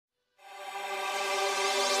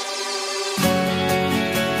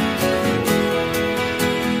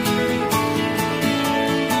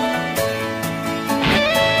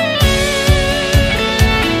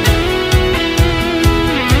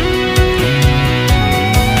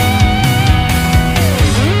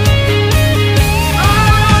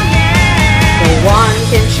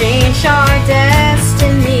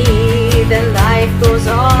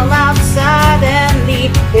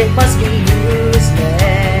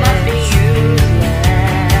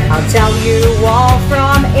tell you all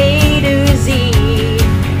from A to Z.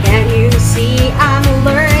 Can you see I'm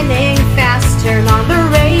learning fast? Turn on the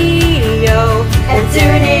radio and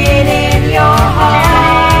tune it in your heart.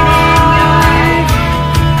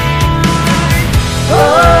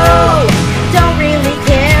 Oh, don't really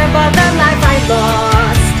care about the life I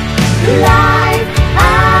lost. Life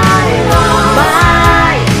I lost.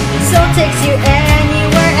 My soul takes you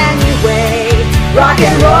anywhere, anyway. Rock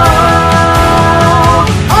and roll.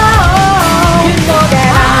 Oh, you know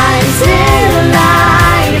that I'm still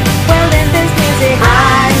alive. Well, in this music,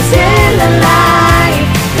 I'm still alive.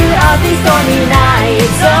 Throughout these stormy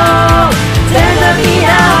nights, oh, turn the beat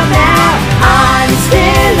up now. I'm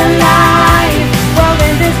still alive. Well,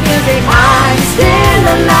 in this music, I'm still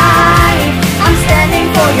alive. I'm standing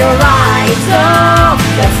for your rights, oh,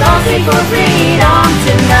 let's all sing for freedom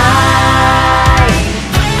tonight.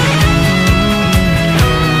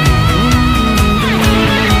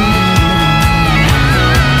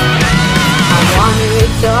 I want to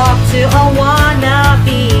talk to all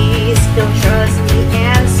wannabes. Don't trust me,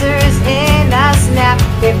 answers in a snap.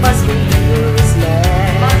 It must be useless.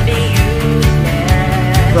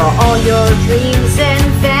 For all your dreams and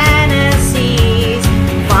fantasies,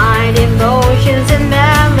 find emotions and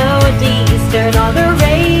melodies. Turn on the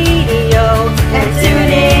radio and tune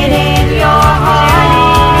it in your heart.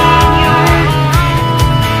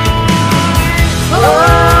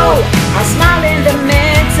 Oh, I smile in the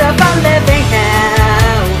midst of a living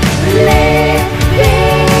hell. Living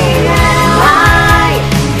hell. My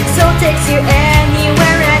soul takes you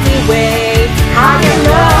anywhere, anyway. High and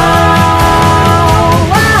low.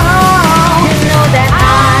 Oh, you know that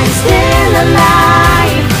I'm still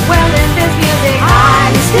alive. Well, in this music,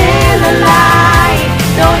 I'm still alive.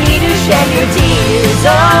 No need to shed your tears,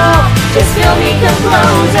 oh, just feel me come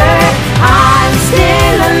closer. I'm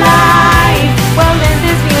still alive. Well, in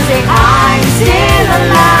this music, I'm still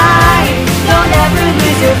alive. Don't ever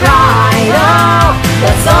lose your pride, oh,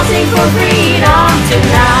 let's all sing for freedom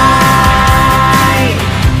tonight.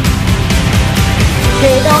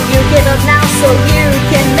 Hey, don't you give up now, so you